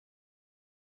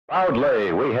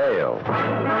Proudly we hail.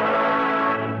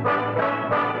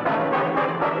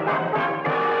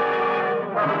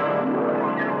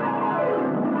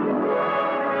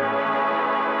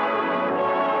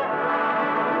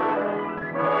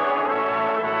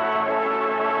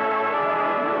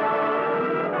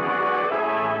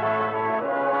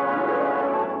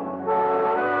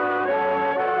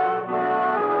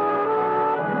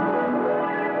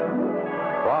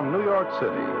 From New York City,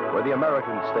 where the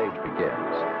American stage begins,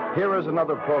 here is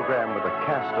another program with a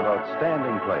cast of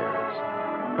outstanding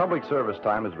players. Public service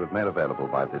time has been made available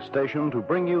by this station to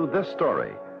bring you this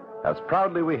story, as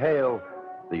proudly we hail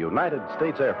the United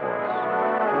States Air Force.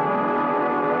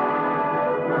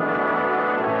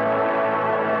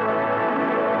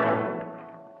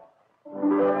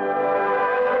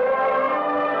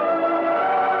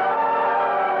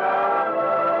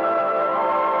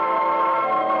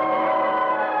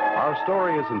 Our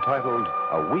story is entitled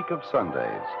A Week of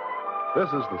Sundays. This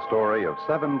is the story of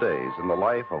 7 days in the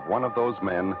life of one of those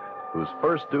men whose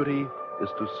first duty is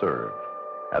to serve.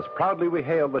 As proudly we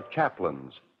hail the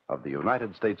chaplains of the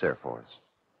United States Air Force.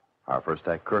 Our first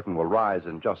act curtain will rise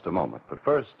in just a moment, but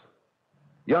first...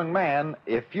 Young man,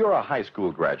 if you're a high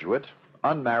school graduate,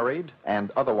 unmarried,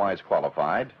 and otherwise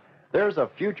qualified, there's a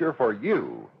future for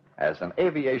you as an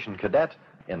aviation cadet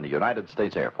in the United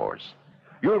States Air Force.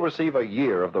 You'll receive a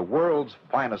year of the world's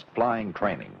finest flying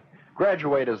training,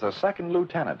 graduate as a second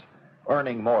lieutenant,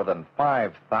 earning more than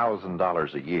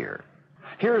 $5,000 a year.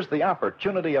 Here's the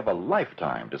opportunity of a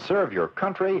lifetime to serve your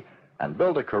country and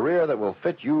build a career that will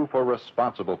fit you for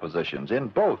responsible positions in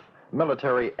both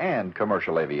military and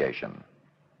commercial aviation.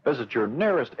 Visit your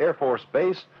nearest Air Force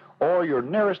base or your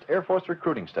nearest Air Force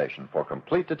recruiting station for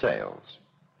complete details.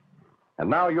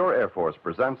 And now your Air Force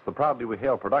presents the Proudly We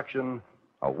Hail production,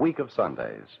 A Week of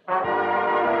Sundays.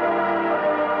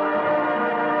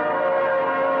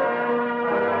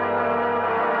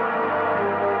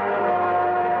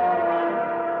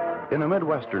 In a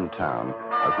Midwestern town,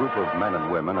 a group of men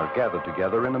and women are gathered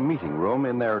together in a meeting room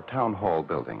in their town hall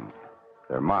building.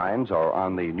 Their minds are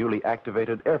on the newly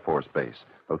activated Air Force base,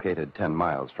 located 10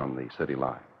 miles from the city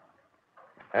line.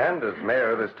 And as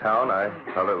mayor of this town, I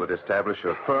felt it would establish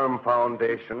a firm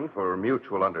foundation for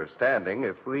mutual understanding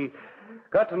if we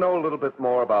got to know a little bit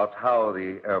more about how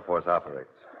the Air Force operates.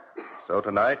 So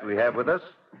tonight we have with us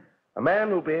a man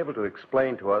who'll be able to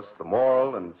explain to us the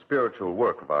moral and spiritual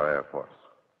work of our Air Force.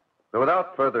 So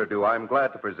without further ado, I'm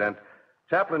glad to present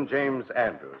Chaplain James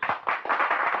Andrews.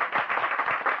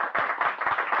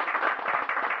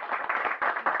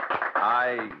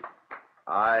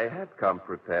 I had come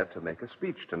prepared to make a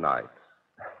speech tonight.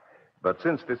 But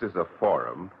since this is a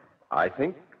forum, I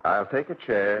think I'll take a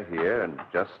chair here and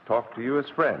just talk to you as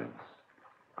friends.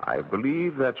 I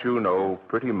believe that you know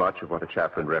pretty much of what a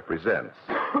chaplain represents.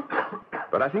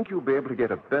 But I think you'll be able to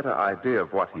get a better idea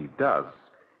of what he does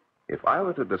if I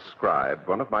were to describe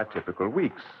one of my typical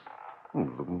weeks.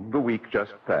 The week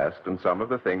just passed and some of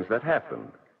the things that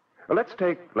happened. Well, let's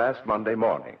take last Monday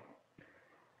morning.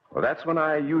 Well, that's when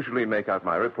I usually make out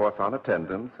my reports on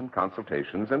attendance and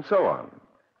consultations and so on.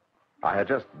 I had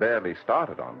just barely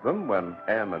started on them when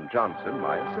Ammon Johnson,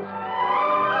 my assistant...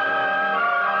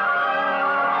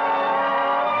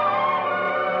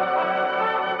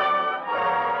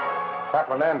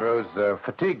 Chaplain Andrews,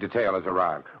 fatigue detail has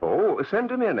arrived. Oh,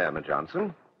 send him in, Ammon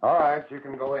Johnson. All right, you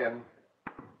can go in.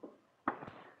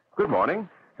 Good morning.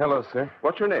 Hello, sir.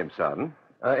 What's your name, son?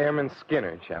 Airman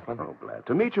Skinner, Chaplain. Oh, glad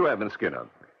to meet you, Airman Skinner.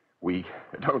 We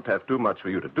don't have too much for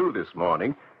you to do this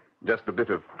morning. Just a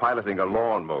bit of piloting a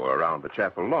lawnmower around the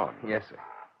chapel lawn. Yes, sir.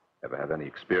 Ever have any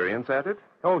experience at it?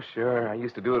 Oh, sure. I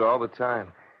used to do it all the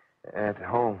time. At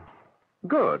home.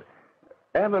 Good.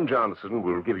 Ammon Johnson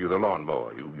will give you the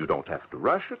lawnmower. You don't have to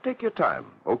rush. Take your time,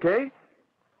 okay?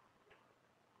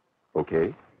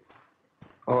 Okay?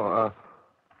 Oh,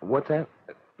 what's that?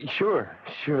 Sure,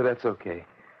 that's okay.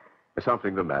 Is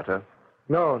something the matter?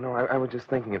 No, I was just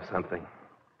thinking of something.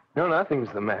 No, nothing's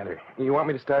the matter. You want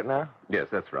me to start now? Yes,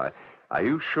 that's right. Are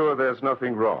you sure there's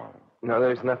nothing wrong? No,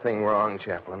 there's nothing wrong,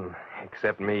 Chaplain,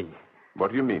 except me.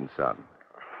 What do you mean, son?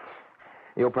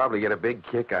 You'll probably get a big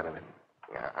kick out of it.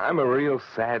 I'm a real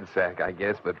sad sack, I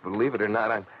guess, but believe it or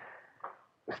not, I'm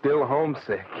still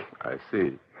homesick. I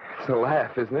see. It's a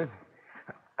laugh, isn't it?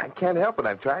 I can't help it.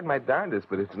 I've tried my darndest,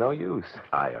 but it's no use.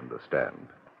 I understand.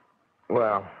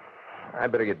 Well, I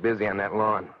better get busy on that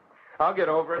lawn. I'll get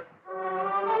over it.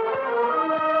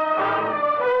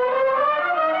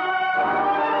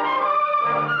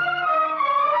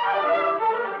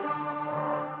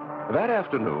 That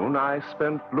afternoon, I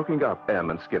spent looking up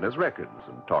Ammon Skinner's records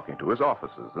and talking to his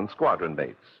officers and squadron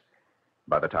mates.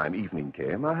 By the time evening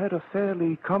came, I had a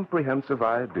fairly comprehensive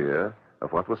idea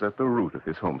of what was at the root of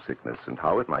his homesickness and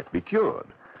how it might be cured.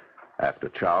 After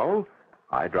chow,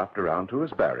 I dropped around to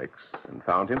his barracks and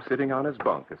found him sitting on his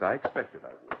bunk as I expected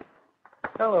I would.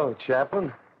 Hello,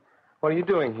 Chaplain. What are you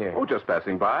doing here? Oh, just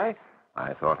passing by.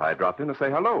 I thought I'd drop in to say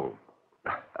hello.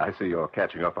 I see you're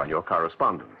catching up on your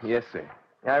correspondence. Yes, sir.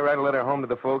 I write a letter home to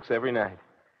the folks every night.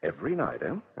 Every night,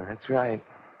 eh? That's right.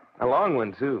 A long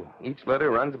one, too. Each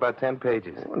letter runs about 10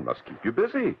 pages. Oh, it must keep you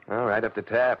busy. All right, up to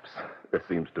taps. It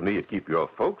seems to me it'd keep your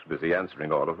folks busy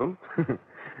answering all of them.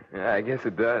 Yeah, I guess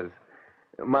it does.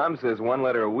 Mom says one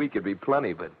letter a week would be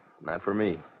plenty, but not for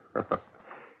me.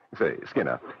 Say,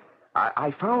 Skinner,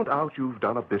 I found out you've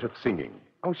done a bit of singing.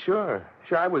 Oh, sure.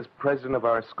 Sure, I was president of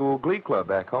our school glee club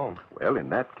back home. Well, in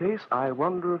that case, I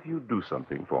wonder if you'd do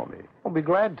something for me. I'll be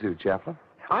glad to, Chaplain.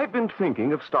 I've been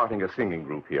thinking of starting a singing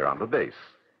group here on the base.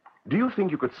 Do you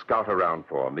think you could scout around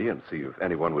for me and see if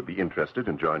anyone would be interested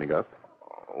in joining up?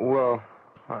 Well,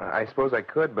 I suppose I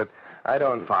could, but I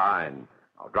don't... Fine.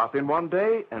 I'll drop in one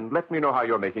day and let me know how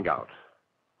you're making out.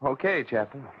 Okay,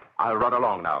 Chaplain. I'll run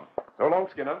along now. So long,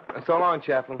 Skinner. So long,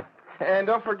 Chaplain. And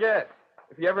don't forget,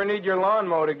 if you ever need your lawn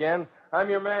mowed again, I'm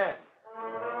your man.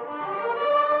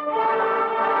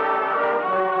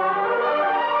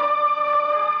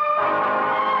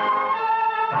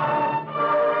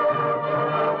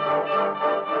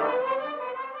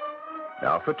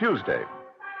 Now for Tuesday.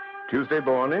 Tuesday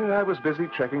morning, I was busy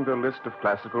checking the list of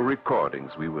classical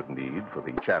recordings we would need for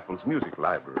the chapel's music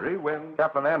library when...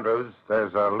 Chaplain Andrews,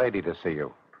 there's a lady to see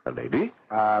you. A lady?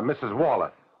 Mrs.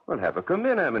 Wallace. Well, have her come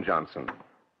in, Ammon Johnson.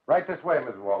 Right this way,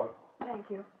 Mrs. Wallace. Thank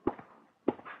you.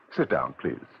 Sit down,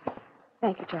 please.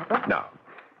 Thank you, Chaplain. Now,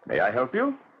 may I help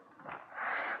you?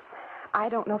 I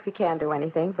don't know if you can do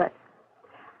anything, but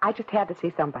I just had to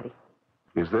see somebody.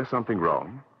 Is there something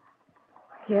wrong?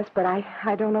 Yes, but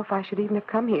I don't know if I should even have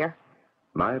come here.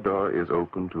 My door is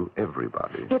open to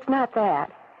everybody. It's not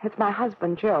that. It's my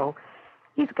husband, Joe.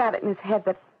 He's got it in his head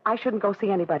that I shouldn't go see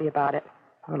anybody about it.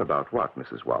 Well, about what,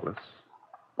 Mrs. Wallace?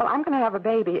 Well, I'm going to have a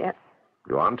baby, and...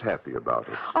 You aren't happy about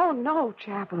it. Oh, no,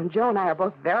 Chaplain. Joe and I are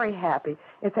both very happy.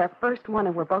 It's our first one,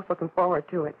 and we're both looking forward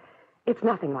to it. It's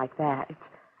nothing like that.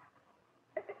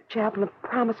 Chaplain,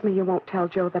 promise me you won't tell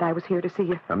Joe that I was here to see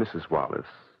you. Now, Mrs. Wallace,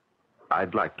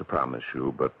 I'd like to promise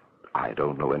you, but I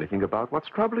don't know anything about what's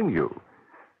troubling you.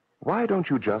 Why don't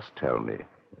you just tell me,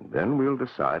 and then we'll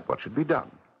decide what should be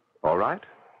done. All right?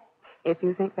 If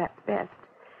you think that's best.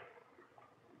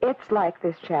 It's like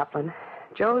this, Chaplain.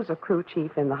 Joe's a crew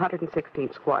chief in the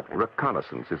 116th Squadron.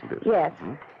 Reconnaissance, isn't it? Yes.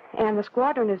 Mm-hmm. And the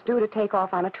squadron is due to take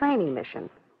off on a training mission.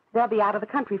 They'll be out of the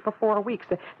country for 4 weeks.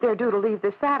 They're due to leave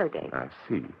this Saturday. I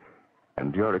see.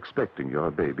 And you're expecting your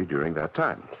baby during that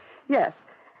time? Yes.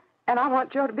 And I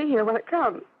want Joe to be here when it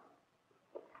comes.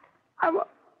 I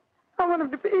want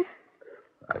him to be...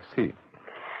 I see.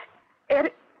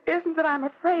 It isn't that I'm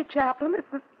afraid, Chaplain.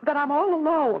 It's that I'm all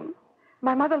alone.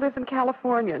 My mother lives in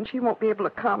California, and she won't be able to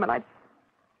come, and I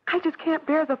just can't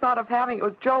bear the thought of having it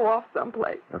with Joe off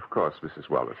someplace. Of course, Mrs.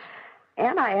 Wallace.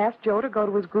 And I asked Joe to go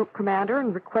to his group commander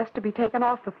and request to be taken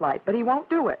off the flight, but he won't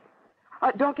do it.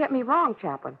 Don't get me wrong,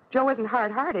 Chaplain. Joe isn't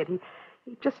hard-hearted. He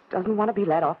just doesn't want to be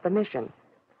let off the mission.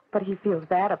 But he feels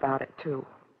bad about it, too.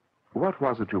 What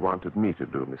was it you wanted me to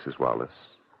do, Mrs. Wallace?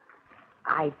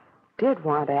 I did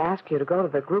want to ask you to go to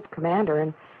the group commander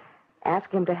and ask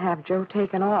him to have Joe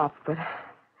taken off, but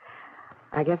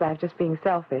I guess I was just being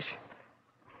selfish.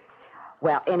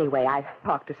 Well, anyway, I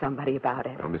talked to somebody about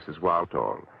it. Now, Mrs.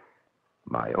 Waltall,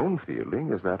 my own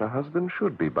feeling is that a husband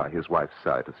should be by his wife's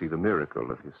side to see the miracle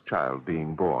of his child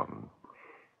being born.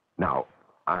 Now,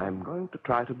 I'm going to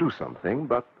try to do something,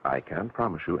 but I can't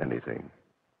promise you anything.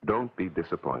 Don't be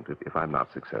disappointed if I'm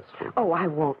not successful. Oh, I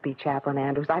won't be, Chaplain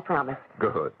Andrews, I promise.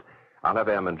 Good. I'll have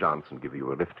Ammon Johnson give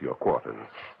you a lift to your quarters.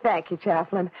 Thank you,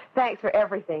 Chaplain. Thanks for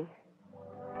everything.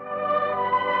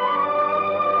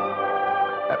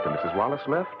 After Mrs. Wallace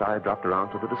left, I dropped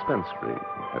around to the dispensary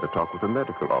and had a talk with the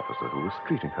medical officer who was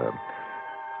treating her.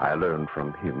 I learned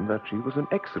from him that she was in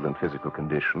excellent physical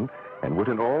condition and would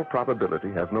in all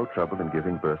probability have no trouble in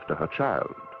giving birth to her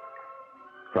child.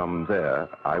 From there,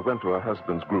 I went to her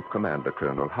husband's group commander,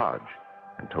 Colonel Hodge,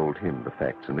 and told him the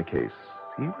facts in the case.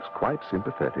 He was quite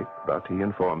sympathetic, but he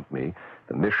informed me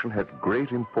the mission had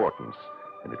great importance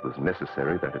and it was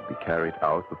necessary that it be carried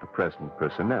out with the present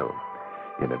personnel.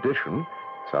 In addition,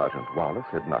 Sergeant Wallace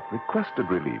had not requested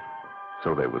relief,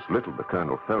 so there was little the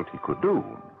colonel felt he could do.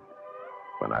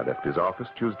 When I left his office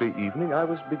Tuesday evening, I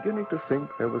was beginning to think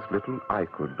there was little I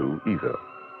could do either.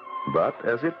 But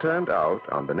as it turned out,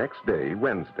 on the next day,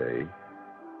 Wednesday,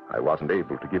 I wasn't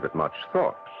able to give it much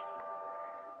thought.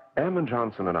 Ammon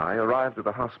Johnson and I arrived at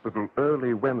the hospital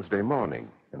early Wednesday morning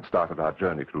and started our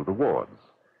journey through the wards.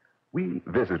 We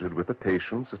visited with the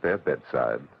patients at their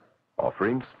bedsides,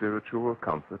 offering spiritual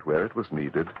comfort where it was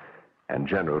needed and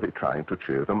generally trying to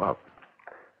cheer them up.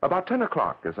 About 10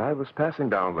 o'clock, as I was passing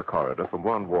down the corridor from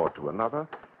one ward to another,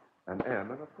 an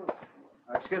airman approached.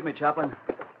 Excuse me, Chaplain.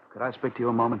 Could I speak to you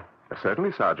a moment?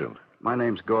 Certainly, Sergeant. My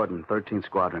name's Gordon, 13th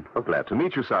Squadron. Oh, glad to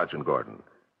meet you, Sergeant Gordon.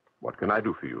 What can I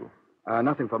do for you?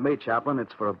 Nothing for me, Chaplain.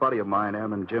 It's for a buddy of mine,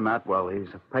 Airman Jim Atwell.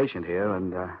 He's a patient here,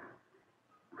 and,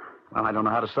 well, I don't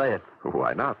know how to say it.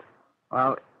 Why not?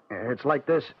 Well, it's like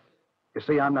this. You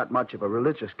see, I'm not much of a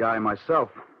religious guy myself.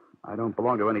 I don't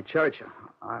belong to any church.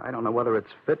 I don't know whether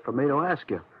it's fit for me to ask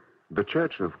you. The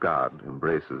Church of God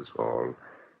embraces all.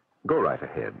 Go right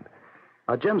ahead.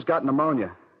 Jim's got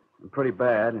pneumonia, and pretty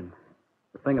bad, and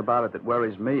the thing about it that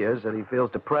worries me is that he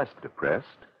feels depressed. Depressed?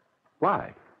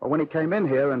 Why? Well, when he came in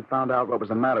here and found out what was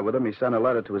the matter with him, he sent a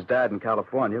letter to his dad in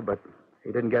California, but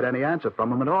he didn't get any answer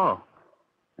from him at all.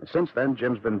 And since then,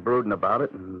 Jim's been brooding about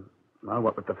it, and, well,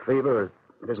 what with the fever,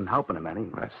 it isn't helping him any.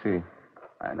 I see.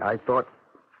 And I thought,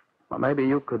 well, maybe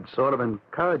you could sort of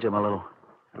encourage him a little.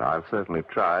 Well, I'll certainly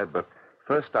try, but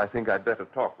first I think I'd better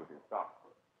talk with his doctor.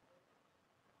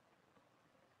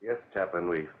 Yes, Chaplain,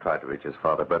 we've tried to reach his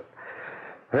father, but,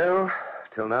 well,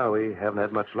 till now we haven't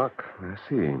had much luck. I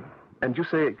see. And you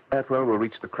say Atwell will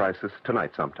reach the crisis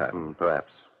tonight sometime?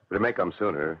 Perhaps. But it may come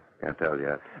sooner. Can't tell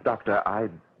yet. Doctor,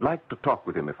 I'd like to talk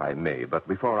with him if I may, but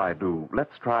before I do,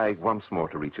 let's try once more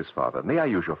to reach his father. May I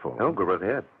use your phone? Oh, go right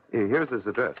ahead. Here's his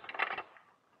address.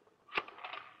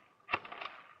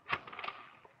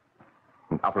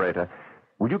 Operator,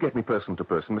 will you get me person to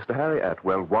person, Mr. Harry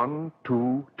Atwell,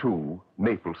 122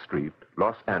 Maple Street,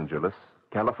 Los Angeles,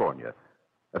 California.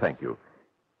 Thank you.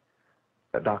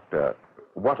 Doctor,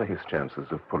 what are his chances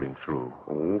of pulling through?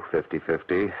 Oh,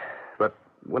 50-50. But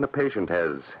when a patient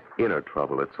has inner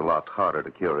trouble, it's a lot harder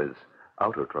to cure his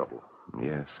outer trouble.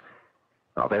 Yes.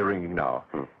 Oh, they're ringing now.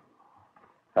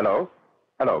 Hello?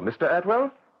 Hello, Mr.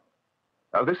 Atwell?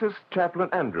 This is Chaplain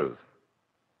Andrews.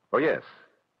 Oh, yes.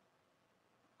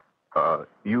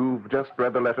 You've just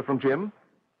read the letter from Jim?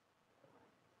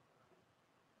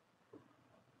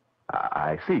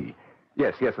 I see.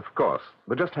 Yes, of course.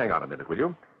 But just hang on a minute, will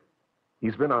you?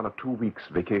 He's been on a 2-week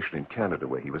vacation in Canada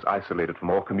where he was isolated from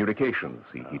all communications.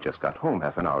 He just got home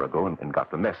half an hour ago and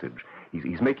got the message.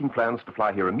 He's making plans to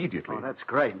fly here immediately. Oh, that's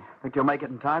great. Think you'll make it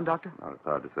in time, Doctor? Oh, it's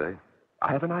hard to say.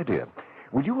 I have an idea.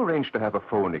 Will you arrange to have a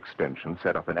phone extension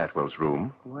set up in Atwell's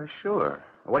room? Why, sure.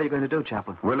 What are you going to do,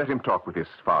 Chaplain? We'll let him talk with his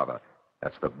father.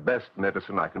 That's the best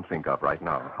medicine I can think of right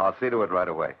now. I'll see to it right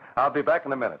away. I'll be back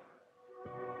in a minute.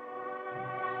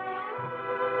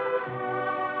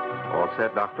 All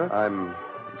set, Doctor? I'm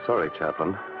sorry,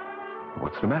 Chaplain.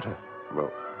 What's the matter?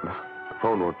 Well, the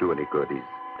phone won't do any good. He's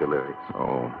delirious.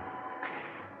 Oh.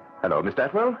 Hello, Mr.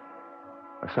 Atwell?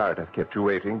 Sorry to have kept you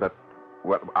waiting, but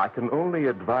I can only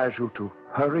advise you to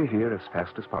hurry here as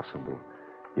fast as possible.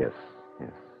 Yes.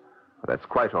 That's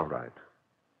quite all right.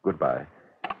 Goodbye.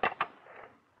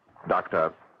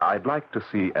 Doctor, I'd like to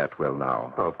see Atwell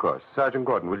now. Oh, of course. Sergeant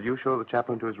Gordon, will you show the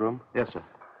chaplain to his room? Yes, sir.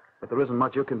 But there isn't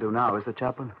much you can do now, is there,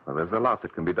 Chaplain? Well, there's a lot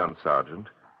that can be done, Sergeant.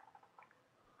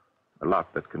 A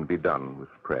lot that can be done with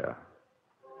prayer.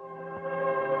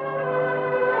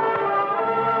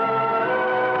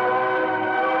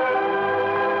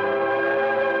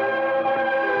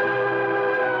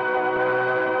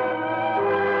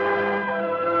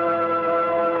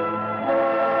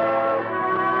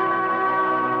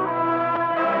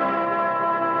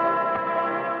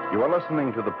 You are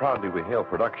listening to the Proudly We Hail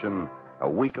production, A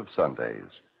Week of Sundays.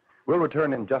 We'll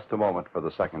return in just a moment for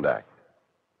the second act.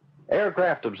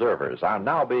 Aircraft observers are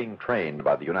now being trained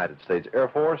by the United States Air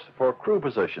Force for crew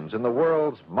positions in the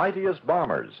world's mightiest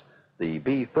bombers, the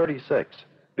B-36,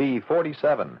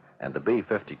 B-47, and the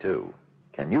B-52.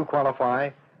 Can you qualify?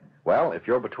 Well, if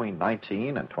you're between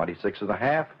 19 and 26 and a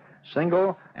half,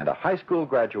 single, and a high school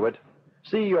graduate,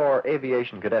 see your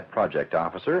aviation cadet project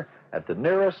officer at the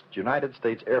nearest United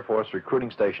States Air Force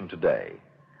recruiting station today.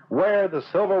 Wear the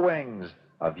silver wings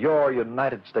of your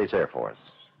United States Air Force.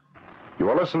 You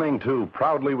are listening to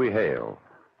Proudly We Hail.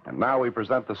 And now we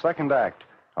present the second act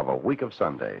of A Week of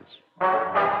Sundays.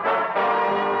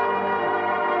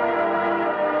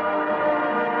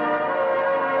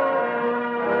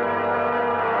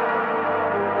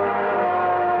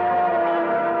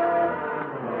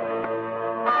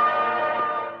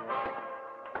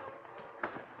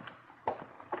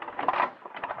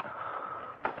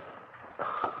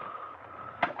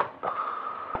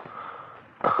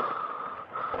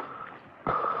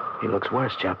 He looks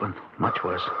worse, Chaplain. Much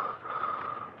worse.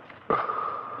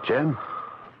 Jim?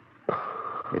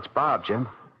 It's Bob, Jim.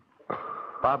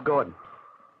 Bob Gordon.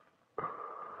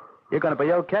 You're going to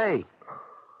be okay.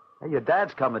 Hey, your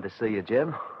dad's coming to see you,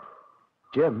 Jim.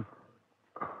 Jim?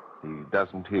 He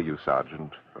doesn't hear you,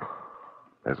 Sergeant.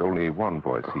 There's only one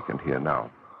voice he can hear now.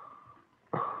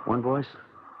 One voice?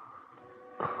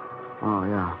 Oh,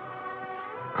 yeah.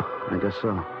 I guess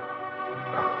so.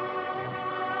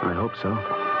 I hope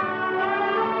so.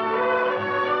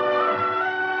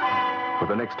 For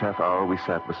the next half hour, we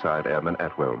sat beside Airman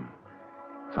Atwell.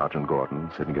 Sergeant Gordon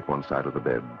sitting at one side of the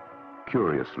bed,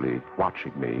 curiously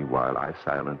watching me while I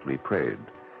silently prayed.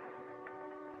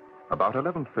 About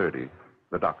 11:30,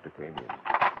 the doctor came in.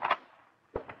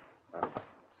 I'm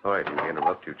sorry to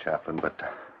interrupt you, Chaplain, but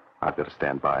I've got to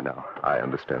stand by now. I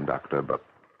understand, Doctor, but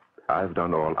I've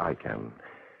done all I can.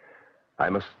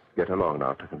 I must get along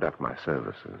now to conduct my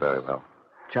services. Very well.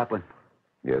 Chaplain,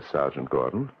 Yes, Sergeant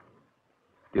Gordon.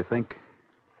 do you think...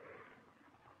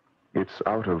 It's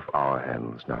out of our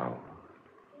hands now.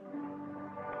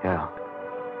 Yeah.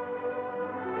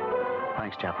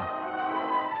 Thanks, Chaplain.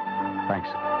 Thanks.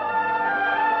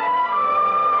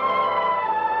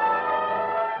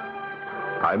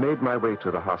 I made my way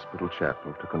to the hospital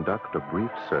chapel to conduct a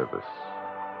brief service.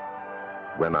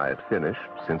 When I had finished,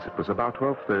 since it was about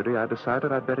 12:30, I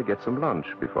decided I'd better get some lunch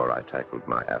before I tackled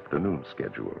my afternoon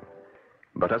schedule.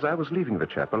 But as I was leaving the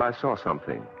chapel, I saw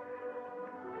something.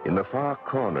 In the far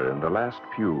corner, in the last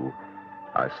pew,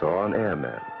 I saw an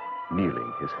airman,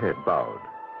 kneeling, his head bowed.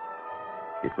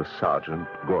 It was Sergeant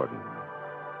Gordon.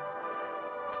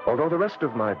 Although the rest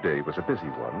of my day was a busy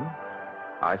one,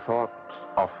 I thought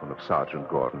often of Sergeant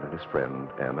Gordon and his friend,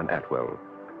 Airman Atwell,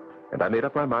 and I made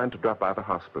up my mind to drop by the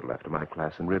hospital after my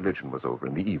class in religion was over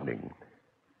in the evening.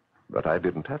 But I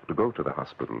didn't have to go to the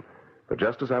hospital, for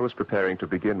just as I was preparing to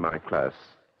begin my class,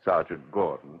 Sergeant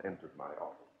Gordon entered my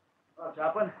office. Well,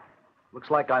 Chaplain, looks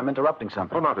like I'm interrupting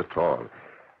something. Oh, not at all.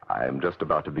 I'm just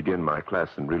about to begin my class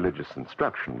in religious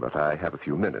instruction, but I have a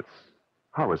few minutes.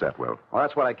 How is Atwell? Well,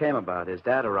 that's what I came about. His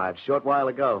dad arrived a short while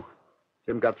ago.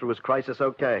 Jim got through his crisis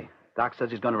okay. Doc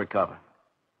says he's going to recover.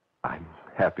 I'm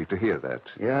happy to hear that.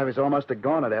 Yeah, he was almost a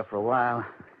goner there for a while.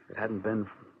 If it hadn't been,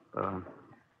 well,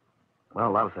 a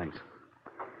lot of things.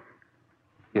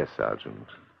 Yes, Sergeant.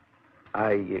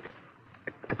 I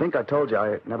think I told you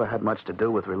I never had much to do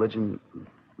with religion,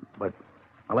 but,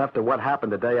 well, after what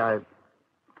happened today, I've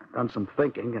done some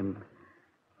thinking, and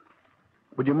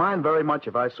would you mind very much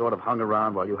if I sort of hung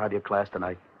around while you had your class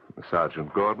tonight?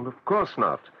 Sergeant Gordon, of course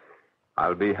not.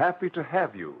 I'll be happy to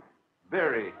have you.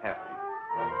 Very happy.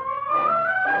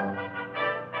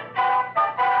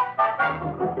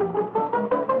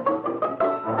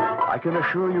 I can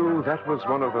assure you that was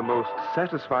one of the most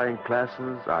satisfying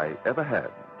classes I ever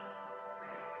had.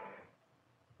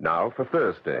 Now for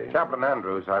Thursday. Chaplain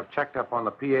Andrews, I've checked up on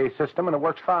the PA system, and it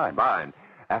works fine. Fine.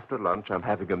 After lunch, I'm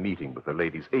having a meeting with the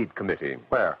Ladies' Aid Committee.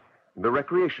 Where? In the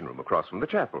recreation room across from the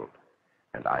chapel.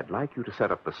 And I'd like you to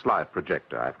set up the slide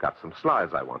projector. I've got some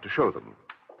slides I want to show them.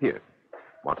 Here.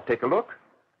 Want to take a look?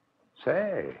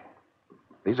 Say,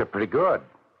 these are pretty good.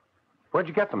 Where'd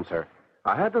you get them, sir?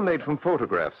 I had them made from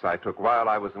photographs I took while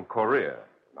I was in Korea.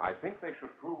 I think they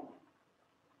should prove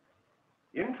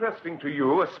interesting to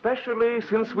you, especially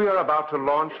since we are about to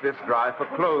launch this drive for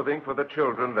clothing for the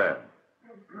children there.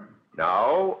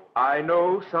 Now, I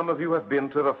know some of you have been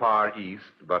to the Far East,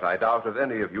 but I doubt if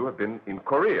any of you have been in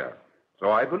Korea. So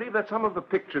I believe that some of the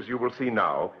pictures you will see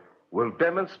now will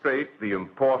demonstrate the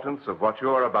importance of what you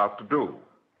are about to do.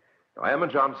 Now, Emma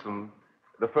Johnson,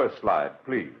 the first slide,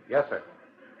 please. Yes, sir.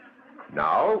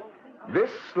 Now, this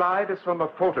slide is from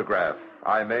a photograph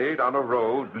I made on a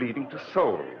road leading to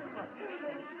Seoul.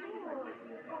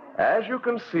 As you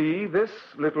can see, this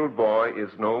little boy is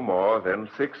no more than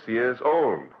 6 years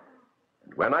old.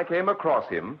 And when I came across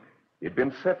him, he'd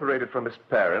been separated from his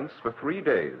parents for 3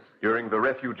 days during the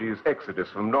refugees' exodus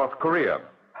from North Korea.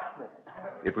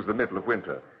 It was the middle of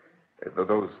winter.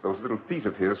 Those little feet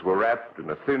of his were wrapped in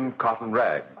a thin cotton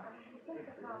rag.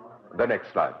 The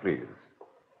next slide, please.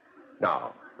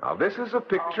 Now, this is a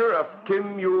picture of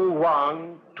Kim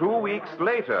Yu-Wang 2 weeks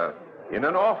later in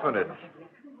an orphanage,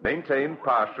 maintained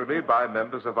partially by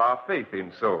members of our faith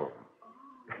in Seoul.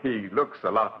 He looks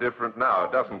a lot different now,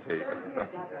 doesn't he?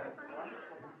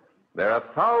 There are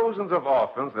thousands of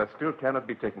orphans that still cannot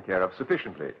be taken care of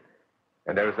sufficiently.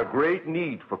 And there is a great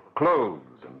need for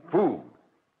clothes and food.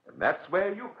 And that's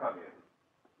where you come in.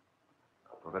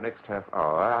 For the next half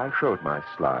hour, I showed my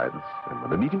slides. And when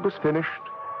the meeting was finished,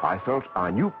 I felt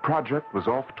our new project was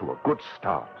off to a good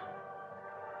start.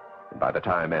 And by the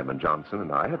time Em and Johnson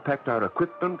and I had packed our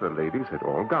equipment, the ladies had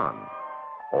all gone.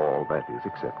 All, that is,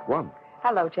 except one.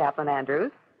 Hello, Chaplain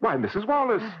Andrews. Why, Mrs.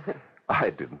 Wallace.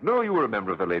 I didn't know you were a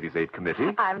member of the Ladies' Aid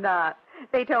Committee. I'm not.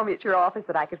 They told me at your office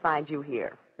that I could find you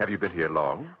here. Have you been here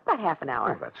long? About half an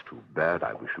hour. Oh, that's too bad.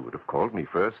 I wish you would have called me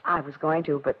first. I was going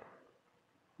to, but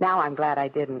now I'm glad I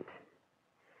didn't.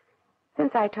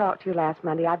 Since I talked to you last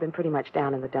Monday, I've been pretty much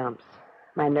down in the dumps.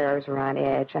 My nerves were on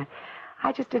edge.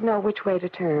 I just didn't know which way to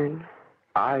turn.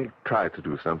 I tried to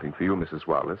do something for you, Mrs.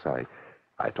 Wallace.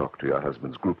 I talked to your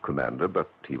husband's group commander, but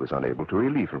he was unable to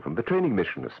relieve him from the training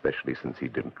mission, especially since he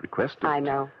didn't request it. I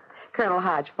know. Colonel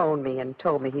Hodge phoned me and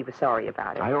told me he was sorry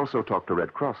about it. I also talked to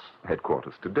Red Cross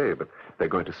headquarters today, but they're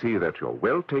going to see that you're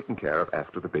well taken care of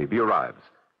after the baby arrives.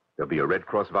 There'll be a Red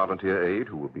Cross volunteer aide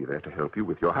who will be there to help you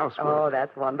with your housework. Oh,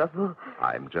 that's wonderful.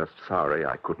 I'm just sorry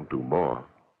I couldn't do more.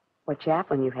 What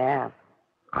chaplain you have?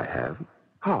 I have?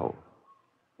 How?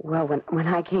 Well, when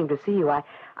I came to see you, I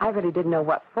really didn't know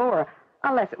what for,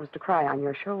 unless it was to cry on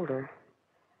your shoulder.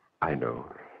 I know.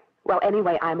 Well,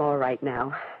 anyway, I'm all right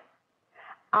now.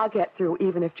 I'll get through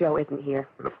even if Joe isn't here.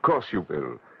 But of course you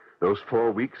will. Those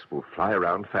 4 weeks will fly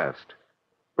around fast.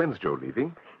 When's Joe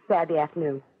leaving? Saturday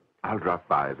afternoon. I'll drop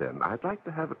by then. I'd like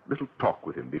to have a little talk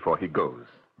with him before he goes.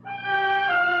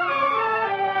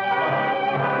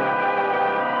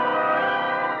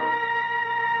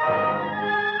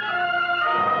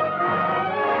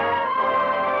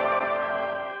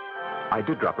 I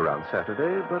did drop around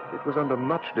Saturday, but it was under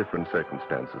much different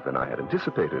circumstances than I had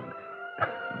anticipated.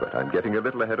 But I'm getting a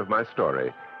little ahead of my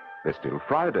story. There's still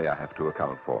Friday I have to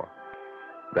account for.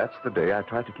 That's the day I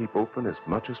try to keep open as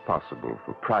much as possible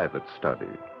for private study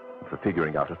and for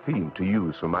figuring out a theme to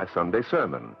use for my Sunday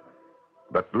sermon.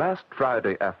 But last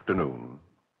Friday afternoon,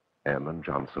 Ammon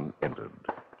Johnson entered.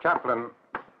 Chaplain,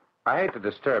 I hate to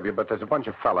disturb you, but there's a bunch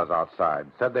of fellas outside.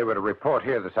 Said they were to report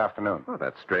here this afternoon. Oh,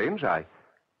 that's strange. I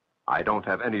don't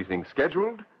have anything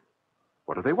scheduled.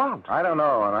 What do they want? I don't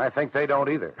know, and I think they don't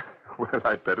either. Well,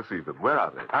 I'd better see them. Where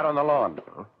are they? Out on the lawn.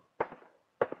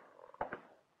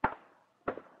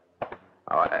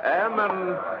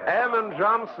 Ammon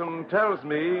Johnson tells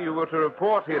me you were to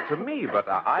report here to me, but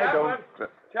I don't...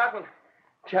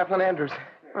 Chaplain Andrews.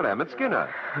 Well, Ammon Skinner.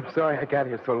 I'm sorry I got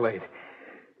here so late.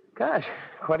 Gosh,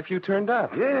 quite a few turned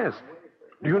up. Yes.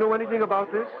 Do you know anything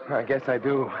about this? I guess I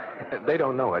do. They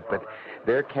don't know it, but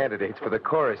they're candidates for the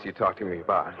chorus you talked to me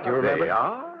about. Do you remember? They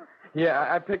are? Yeah,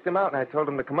 I picked them out, and I told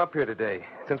them to come up here today,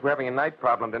 since we're having a night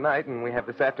problem tonight, and we have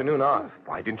this afternoon off.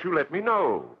 Why didn't you let me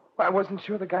know? I wasn't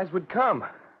sure the guys would come.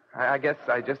 I guess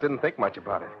I just didn't think much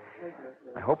about it.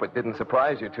 I hope it didn't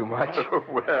surprise you too much.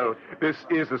 Well, this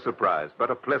is a surprise, but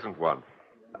a pleasant one.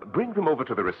 Bring them over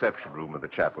to the reception room in the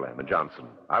chapel, Ammon Johnson.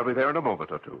 I'll be there in a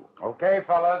moment or two. Okay,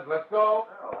 fellas, let's go.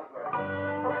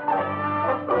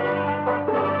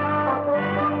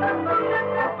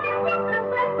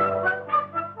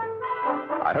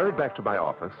 I hurried back to my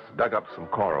office, dug up some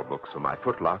choral books from my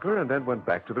footlocker, and then went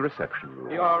back to the reception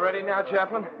room. You all ready now,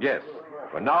 Chaplain? Yes.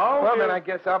 But now... Well, then I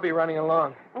guess I'll be running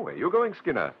along. Oh, where are you going,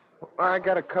 Skinner? I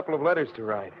got a couple of letters to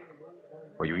write.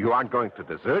 Well, you aren't going to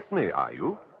desert me, are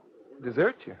you?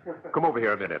 Desert you? Come over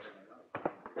here a minute.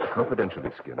 Confidentially,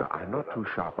 Skinner, I'm not too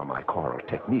sharp on my choral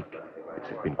technique.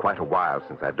 It's been quite a while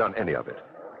since I've done any of it.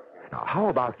 Now, how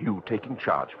about you taking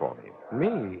charge for me?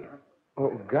 Me?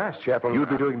 Oh, gosh, Chaplain. You'd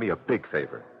be doing me a big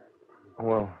favor.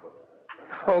 Well,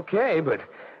 okay, but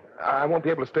I won't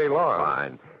be able to stay long.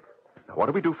 Fine. Now, what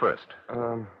do we do first?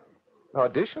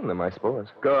 Audition them, I suppose.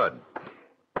 Good.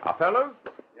 Now, fellows,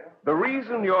 the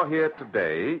reason you're here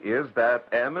today is that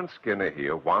Ammon Skinner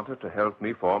here wanted to help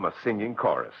me form a singing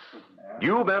chorus.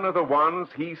 You men are the ones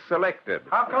he selected.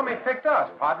 How come he picked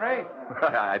us, Padre?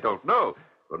 I don't know.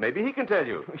 Well, maybe he can tell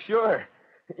you. Sure.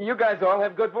 You guys all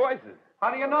have good voices.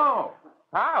 How do you know?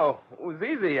 How? It was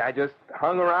easy. I just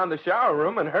hung around the shower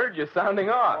room and heard you sounding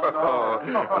off. Oh,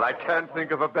 well, I can't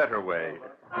think of a better way.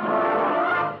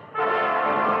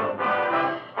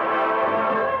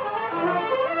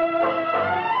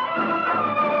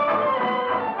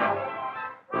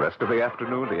 The rest of the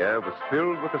afternoon, the air was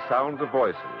filled with the sounds of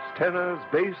voices, tenors,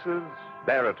 basses,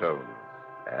 baritones.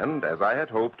 And, as I had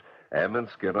hoped, Ammon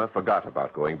Skinner forgot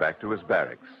about going back to his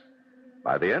barracks.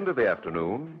 By the end of the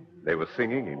afternoon, they were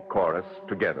singing in chorus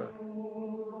together.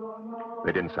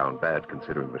 They didn't sound bad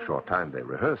considering the short time they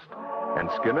rehearsed, and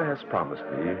Skinner has promised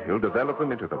me he'll develop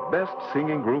them into the best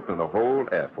singing group in the whole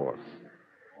Air Force.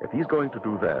 If he's going to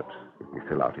do that, it will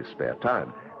fill out his spare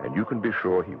time, and you can be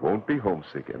sure he won't be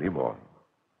homesick anymore.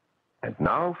 And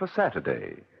now for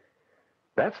Saturday.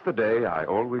 That's the day I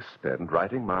always spend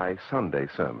writing my Sunday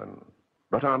sermon.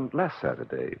 But on last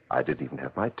Saturday, I didn't even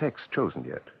have my text chosen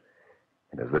yet.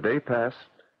 And as the day passed,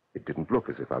 it didn't look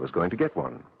as if I was going to get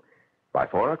one. By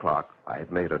 4 o'clock, I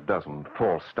had made a dozen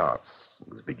false starts.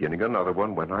 I was beginning another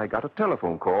one when I got a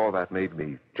telephone call that made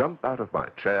me jump out of my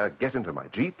chair, get into my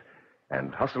Jeep,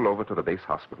 and hustle over to the base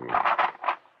hospital.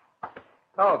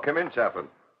 Oh, come in, Chaplain.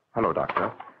 Hello,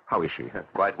 Doctor. How is she?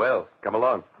 Quite well. Come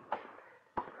along.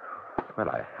 Well,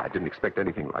 I didn't expect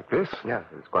anything like this. Yeah,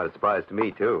 it's quite a surprise to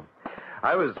me, too.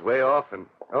 I was way off and...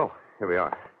 Oh, here we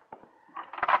are.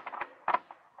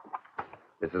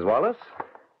 Mrs. Wallace,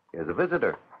 here's a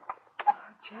visitor.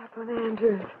 Chaplain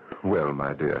Andrews. Well,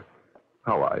 my dear,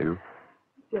 how are you?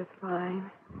 Just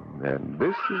fine. And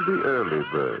this is the early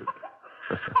bird.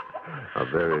 A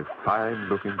very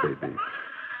fine-looking baby.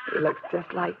 He looks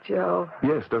just like Joe.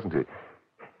 Yes, doesn't he?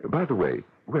 By the way,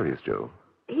 where is Joe?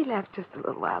 He left just a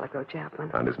little while ago, Chaplain.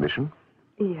 On his mission?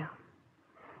 Yeah.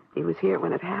 He was here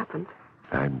when it happened.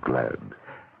 I'm glad.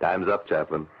 Time's up,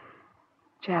 Chaplain.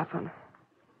 Chaplain,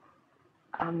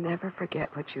 I'll never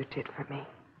forget what you did for me.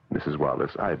 Mrs.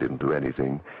 Wallace, I didn't do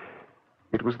anything.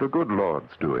 It was the good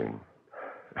Lord's doing.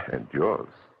 And yours.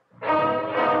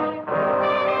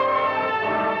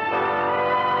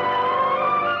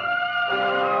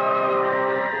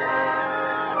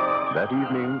 That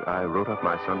evening, I wrote up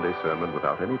my Sunday sermon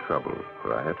without any trouble,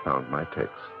 for I had found my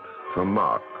text from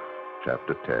Mark,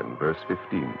 chapter 10, verse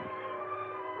 15.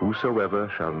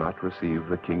 Whosoever shall not receive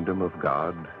the kingdom of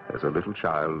God as a little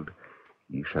child,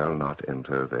 he shall not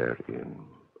enter therein.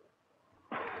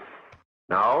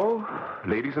 Now,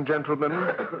 ladies and gentlemen,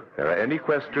 if there are any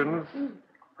questions,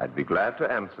 I'd be glad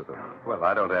to answer them. Well,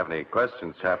 I don't have any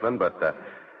questions, Chaplain, but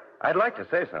I'd like to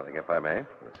say something, if I may.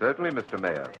 Certainly, Mr.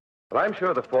 Mayor. Well, I'm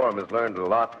sure the forum has learned a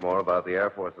lot more about the Air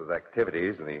Force's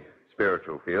activities in the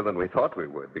spiritual field than we thought we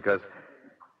would, because,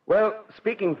 well,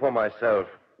 speaking for myself,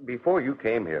 before you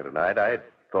came here tonight, I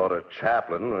thought a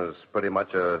chaplain was pretty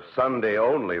much a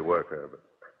Sunday-only worker. But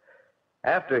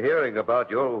after hearing about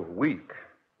your week,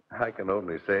 I can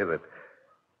only say that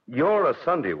you're a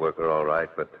Sunday worker, all right,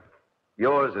 but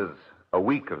yours is a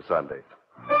week of Sundays.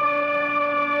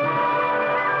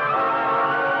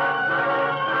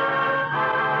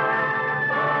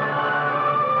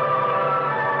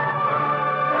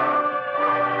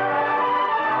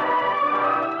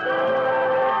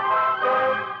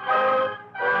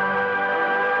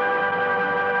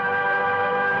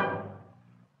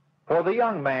 For the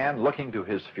young man looking to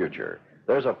his future,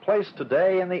 there's a place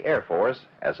today in the Air Force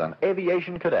as an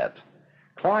aviation cadet.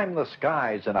 Climb the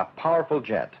skies in a powerful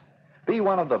jet. Be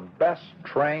one of the best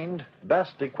trained,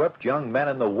 best equipped young men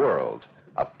in the world,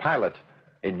 a pilot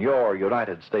in your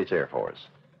United States Air Force.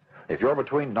 If you're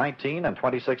between 19 and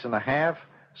 26 and a half,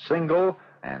 single,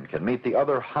 and can meet the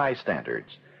other high standards,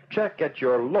 check at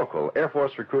your local Air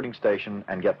Force recruiting station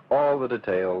and get all the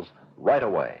details right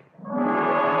away.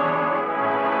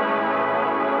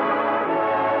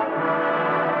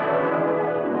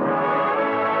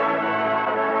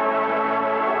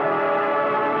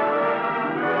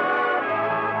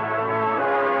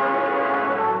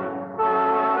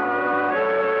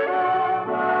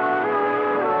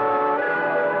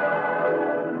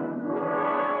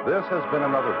 This has been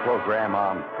another program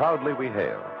on Proudly We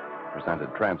Hail,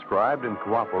 presented transcribed in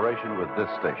cooperation with this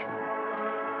station.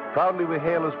 Proudly We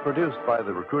Hail is produced by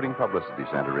the Recruiting Publicity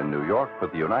Center in New York for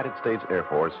the United States Air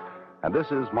Force, and this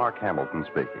is Mark Hamilton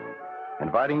speaking,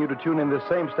 inviting you to tune in this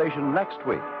same station next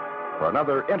week for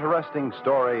another interesting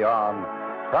story on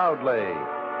Proudly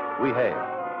We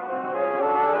Hail.